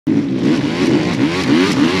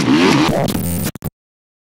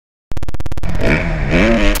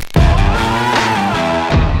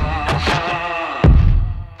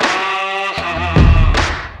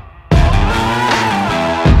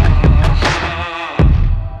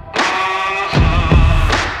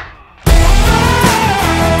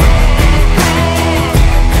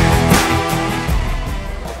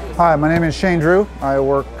Hi, my name is Shane Drew. I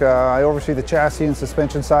oversee the chassis and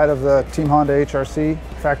suspension side of the Team Honda HRC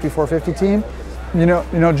Factory 450 team.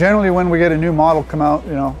 Generally when we get a new model come out,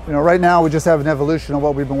 right now we just have an evolution of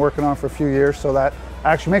what we've been working on for a few years, so that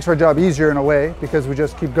actually makes our job easier in a way, because we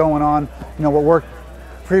just keep going on, what worked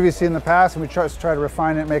previously in the past, and we try to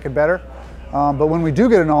refine it and make it better. But when we do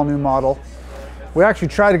get an all new model, we actually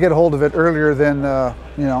try to get a hold of it earlier than the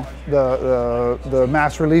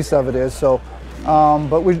mass release of it is. So.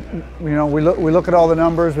 But we look at all the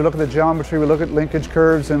numbers, we look at the geometry, we look at linkage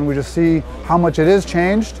curves, and we just see how much it is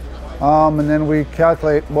changed, and then we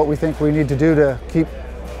calculate what we think we need to do to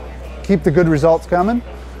keep the good results coming.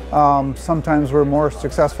 Sometimes we're more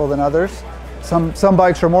successful than others. Some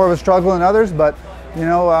bikes are more of a struggle than others, but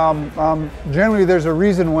generally there's a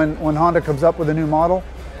reason when Honda comes up with a new model.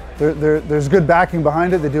 There's good backing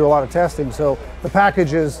behind it. They do a lot of testing, so the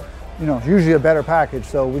package is usually a better package.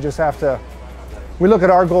 So we just have to. We look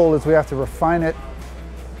at our goal is we have to refine it,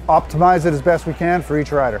 optimize it as best we can for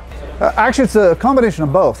each rider. Actually, it's a combination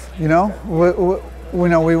of both. When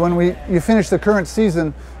you finish the current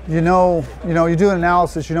season, you do an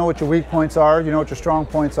analysis. You know what your weak points are. You know what your strong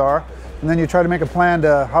points are, and then you try to make a plan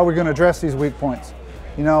to how we're going to address these weak points.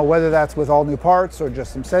 Whether that's with all new parts or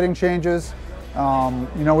just some setting changes. We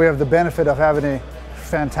have the benefit of having a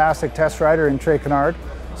fantastic test rider in Trey Kennard,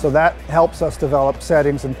 so that helps us develop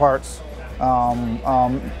settings and parts.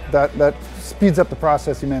 That speeds up the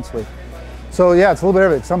process immensely. So yeah, it's a little bit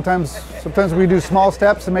of it. Sometimes we do small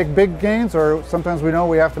steps to make big gains, or sometimes we know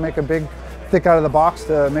we have to make a big thick out of the box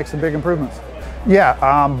to make some big improvements.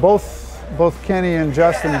 Yeah, both Kenny and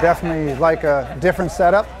Justin definitely like a different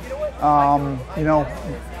setup. One's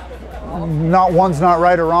not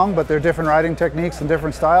right or wrong, but they're different riding techniques and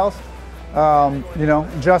different styles.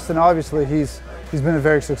 Justin, obviously he's been a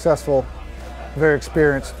very successful, very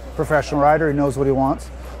experienced professional rider. He knows what he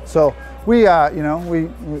wants. So he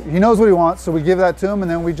knows what he wants, so we give that to him,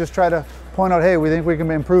 and then we just try to point out, hey, we think we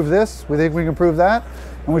can improve this, we think we can improve that,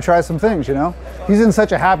 and we try some things, He's in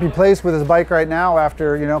such a happy place with his bike right now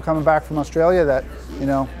after, coming back from Australia that,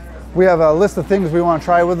 we have a list of things we want to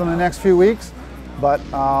try with him in the next few weeks, but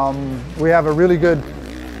we have a really good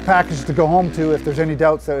package to go home to if there's any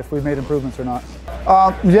doubts that if we've made improvements or not.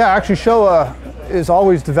 Actually Showa is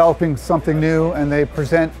always developing something new, and they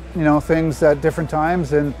present things at different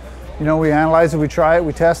times, and we analyze it, we try it,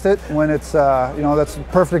 we test it. When it's that's a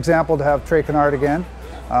perfect example to have Trey Kennard again.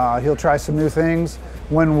 He'll try some new things.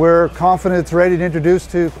 When we're confident it's ready to introduce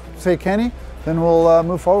to, say, Kenny, then we'll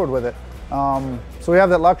move forward with it. So we have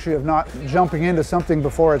that luxury of not jumping into something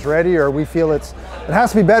before it's ready, or we feel it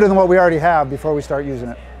has to be better than what we already have before we start using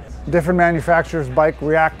it. Different manufacturers' bike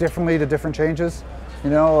react differently to different changes.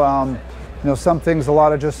 Some things, a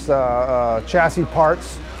lot of just chassis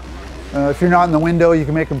parts. If you're not in the window, you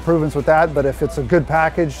can make improvements with that. But if it's a good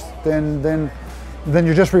package, then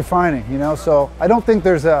you're just refining. So I don't think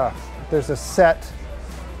there's a set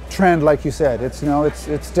trend like you said.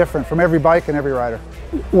 It's different from every bike and every rider.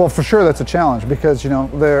 Well, for sure that's a challenge, because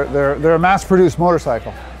they're a mass-produced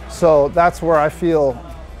motorcycle. So that's where I feel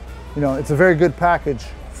it's a very good package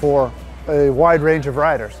for a wide range of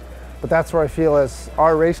riders. But that's where I feel, as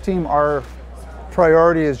our race team, our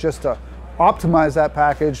priority is just to optimize that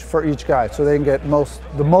package for each guy, so they can get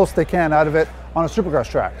the most they can out of it on a Supercross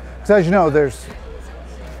track. Because as you know, there's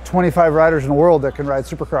 25 riders in the world that can ride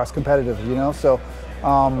Supercross competitively, so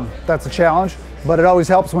that's a challenge. But it always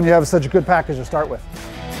helps when you have such a good package to start with.